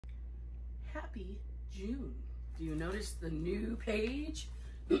Happy June. Do you notice the new page?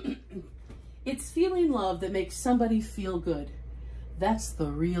 It's feeling love that makes somebody feel good. That's the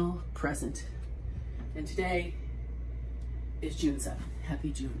real present. And today is June 7th.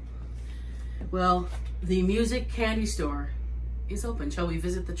 Happy June. Well, the music candy store is open. Shall we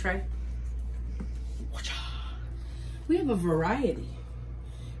visit the tray? We have a variety,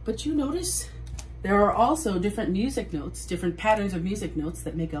 but you notice there are also different music notes, different patterns of music notes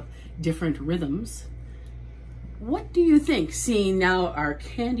that make up different rhythms. What do you think, seeing now our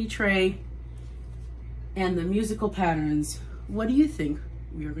candy tray and the musical patterns, what do you think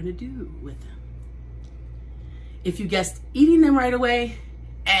we are going to do with them? If you guessed eating them right away,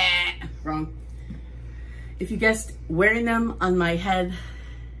 wrong. If you guessed wearing them on my head,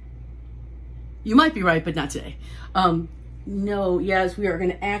 you might be right, but not today. No, yes, we are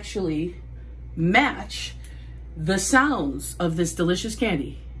going to actually match the sounds of this delicious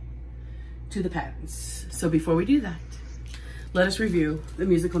candy to the patterns. So before we do that, let us review the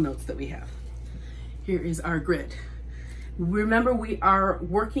musical notes that we have. Here is our grid. Remember, we are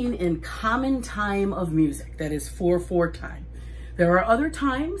working in common time of music. That is 4/4 time. There are other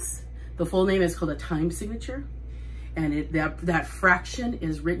times. The full name is called a time signature. And that fraction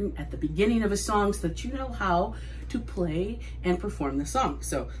is written at the beginning of a song so that you know how to play and perform the song.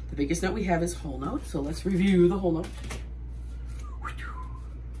 So the biggest note we have is whole note. So let's review the whole note.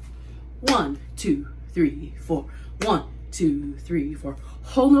 1, 2, 3, 4. 1, 2, 3, 4.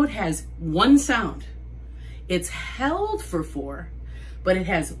 Whole note has one sound. It's held for 4, but it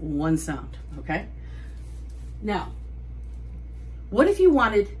has one sound, okay? Now, what if you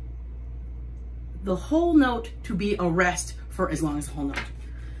wanted the whole note to be a rest for as long as the whole note?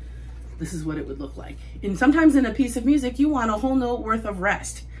 This is what it would look like. And sometimes in a piece of music, you want a whole note worth of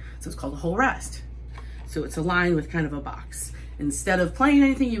rest. So it's called a whole rest. So it's a line with kind of a box. Instead of playing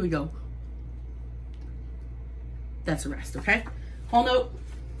anything, you would go, that's a rest, okay? Whole note,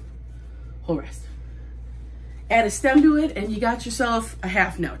 whole rest. Add a stem to it and you got yourself a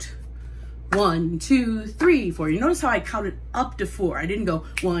half note. 1, 2, 3, 4. You notice how I counted up to 4. I didn't go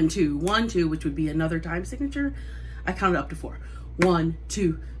 1, 2, 1, 2, which would be another time signature. I counted up to 4. 1,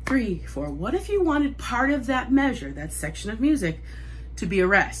 2, 3, 4. What if you wanted part of that measure, that section of music, to be a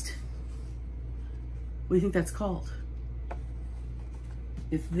rest? What do you think that's called?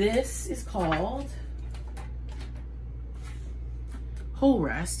 If this is called whole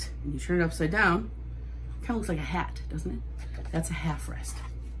rest, and you turn it upside down, it kind of looks like a hat, doesn't it? That's a half rest.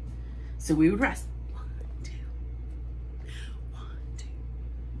 So we would rest. 1, 2, 1, 2.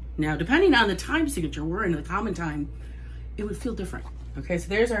 Now, depending on the time signature, we're in the common time, it would feel different. Okay, so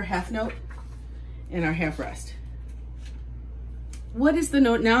there's our half note and our half rest. What is the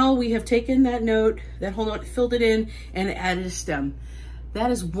note? Now we have taken that note, that whole note, filled it in, and added a stem. That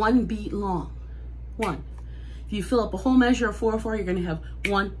is 1 beat long. 1. If you fill up a whole measure of 4/4, you're going to have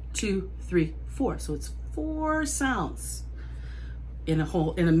 1, 2, 3, 4. So it's 4 sounds in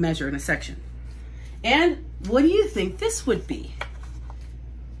a measure, in a section. And what do you think this would be?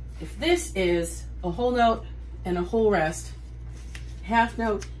 If this is a whole note and a whole rest, half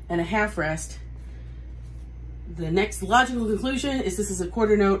note and a half rest, the next logical conclusion is this is a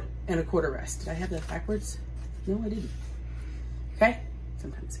quarter note and a quarter rest. Did I have that backwards? No, I didn't. Okay?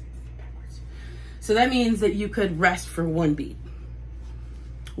 Sometimes backwards. So that means that you could rest for 1 beat.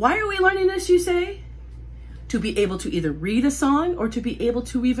 Why are we learning this, you say? To be able to either read a song or to be able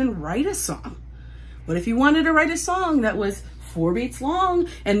to even write a song. What if you wanted to write a song that was 4 beats long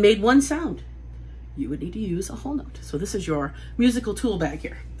and made 1 sound? You would need to use a whole note. So this is your musical tool bag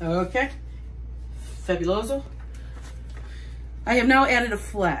here. Okay, fabuloso. I have now added a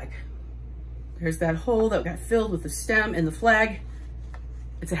flag. There's that hole that got filled with the stem and the flag.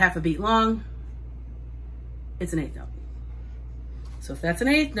 It's a half a beat long. It's an 8th note. So if that's an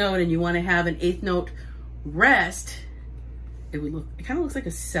 8th note and you want to have an 8th note rest, it kind of looks like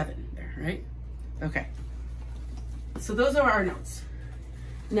a 7 there, right? Okay. So those are our notes.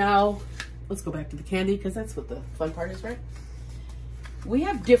 Now, let's go back to the candy because that's what the fun part is, right? We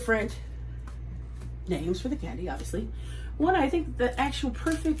have different names for the candy, obviously. One, I think the actual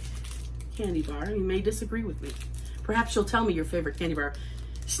perfect candy bar, you may disagree with me. Perhaps you'll tell me your favorite candy bar,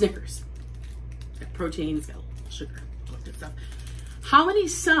 Snickers. It's got protein, it's got sugar, all that good stuff. How many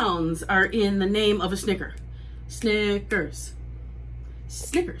sounds are in the name of a Snicker? Snickers.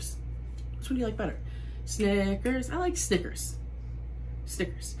 Snickers. Which one do you like better? Snickers. I like Snickers.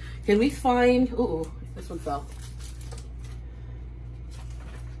 Snickers. Can we find, oh, this one fell.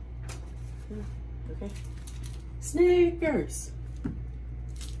 Okay. Snickers.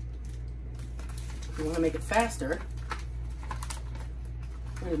 If you want to make it faster,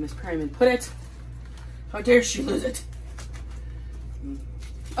 Where did Miss Perryman put it? How dare she lose it?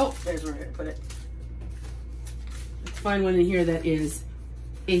 Oh, there's where I put it. Let's find one in here that is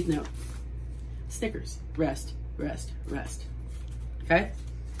 8th note. Snickers. Rest, rest, rest. Okay?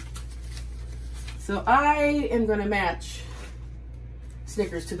 So I am going to match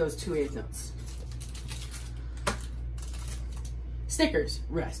Snickers to those 2 8th notes. Snickers.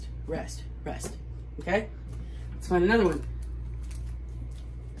 Rest, rest, rest. Okay? Let's find another one.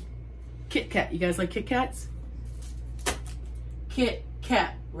 Kit Kat. You guys like Kit Kats? Kit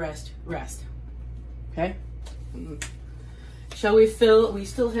Kat. Rest, rest. Okay? Shall we fill? We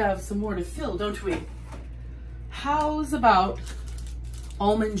still have some more to fill, don't we? How's about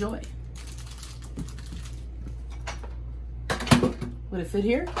Almond Joy? Would it fit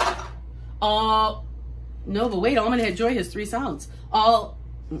here? No, but wait, Almond Joy has 3 sounds.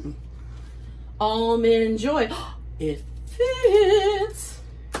 Almond Joy. It fits.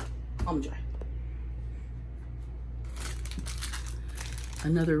 Almond Joy.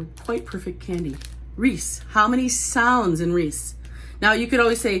 Another quite perfect candy. Reese. How many sounds in Reese? Now you could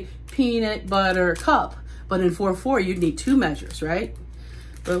always say peanut butter cup, but in 4/4 you'd need 2 measures, right?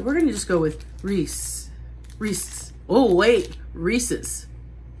 But we're gonna just go with Reese. Reese. Oh wait, Reese's.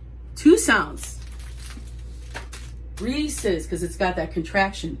 2 sounds. Reese's, because it's got that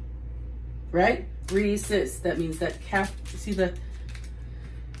contraction, right? Reese's. That means that cap. See the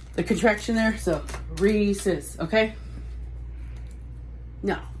contraction there? So Reese's. Okay.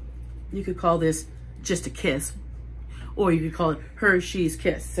 Now, you could call this just a kiss, or you could call it Hershey's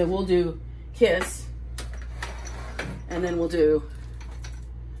Kiss. So we'll do kiss, and then we'll do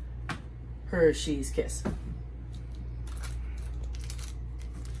Hershey's Kiss.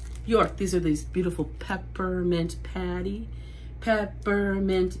 York, these are these beautiful peppermint patty,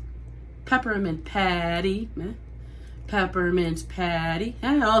 peppermint patty,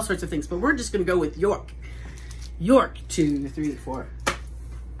 all sorts of things. But we're just gonna go with York. York, 2, 3, 4.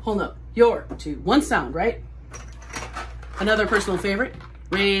 Whole note. York, 2. 1 sound, right? Another personal favorite,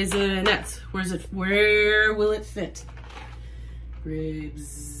 Raisinets. Where will it fit?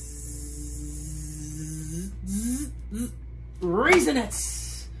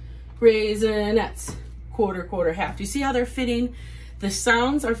 Raisinets. Raisinets. Quarter, quarter, half. Do you see how they're fitting? The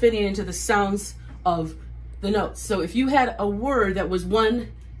sounds are fitting into the sounds of the notes. So if you had a word that was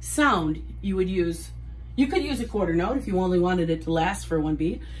 1 sound, you could use a quarter note if you only wanted it to last for 1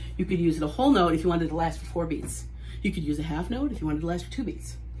 beat. You could use it a whole note if you wanted it to last for 4 beats. You could use a half note if you wanted it to last for 2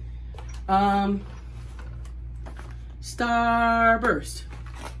 beats. Starburst.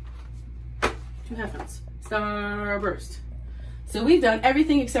 2 half notes. Starburst. So we've done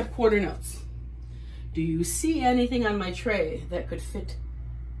everything except quarter notes. Do you see anything on my tray that could fit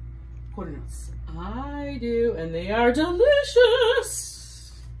quarter notes? I do, and they are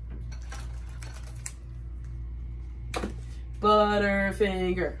delicious.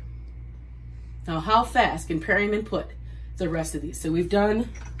 Butterfinger. Now, how fast can Perryman put the rest of these? So we've done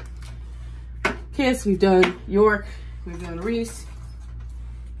Kiss, we've done York, we've done Reese,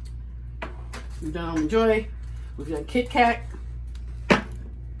 we've done Almond Joy, we've done Kit Kat,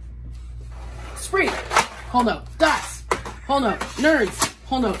 Spree, whole note, Dots, whole note, Nerds,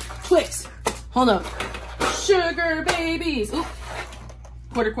 whole note, Twix, whole note, Sugar Babies, oop,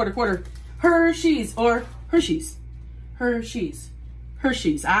 quarter, quarter, quarter, Hershey's or Hershey's. Hershey's.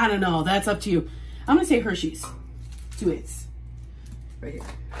 Hershey's. I don't know. That's up to you. I'm going to say Hershey's. 2 8s. Right here.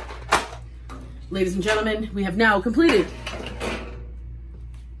 Ladies and gentlemen, we have now completed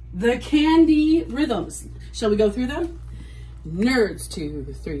the candy rhythms. Shall we go through them? Nerds,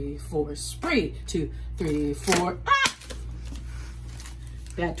 2, 3, 4. Spree, 2, 3, 4. Ah!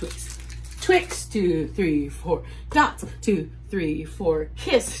 Bad Twix. Twix, 2, 3, 4. Dots, 2, 3, 4.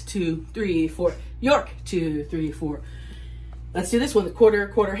 Kiss, 2, 3, 4. York, 2, 3, 4. Let's do this one, the quarter,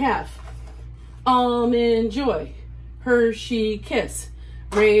 quarter, half. Almond Joy, Hershey Kiss,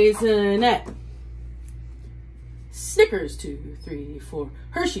 Raisinette, Snickers, 2, 3, 4.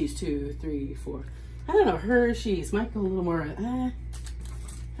 Hershey's, 2, 3, 4. I don't know, Hershey's might go a little more, I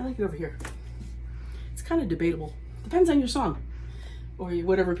like it over here. It's kind of debatable. Depends on your song or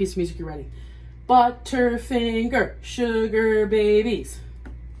whatever piece of music you're writing. Butterfinger, Sugar Babies,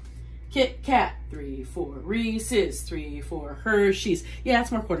 Kit Kat, 3, 4. Reese's, 3, 4. Hershey's. Yeah, it's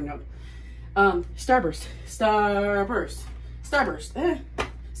more quarter note. Starburst. Starburst. Starburst.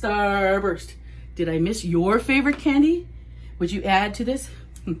 Starburst. Did I miss your favorite candy? Would you add to this?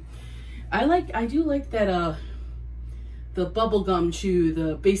 I do like that, the bubblegum chew,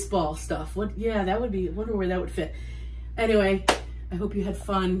 the baseball stuff. Yeah, that would be, I wonder where that would fit. Anyway, I hope you had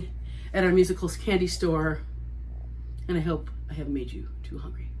fun at our Musicals candy store, and I hope I have made you too. too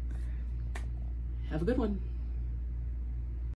hungry. Have a good one.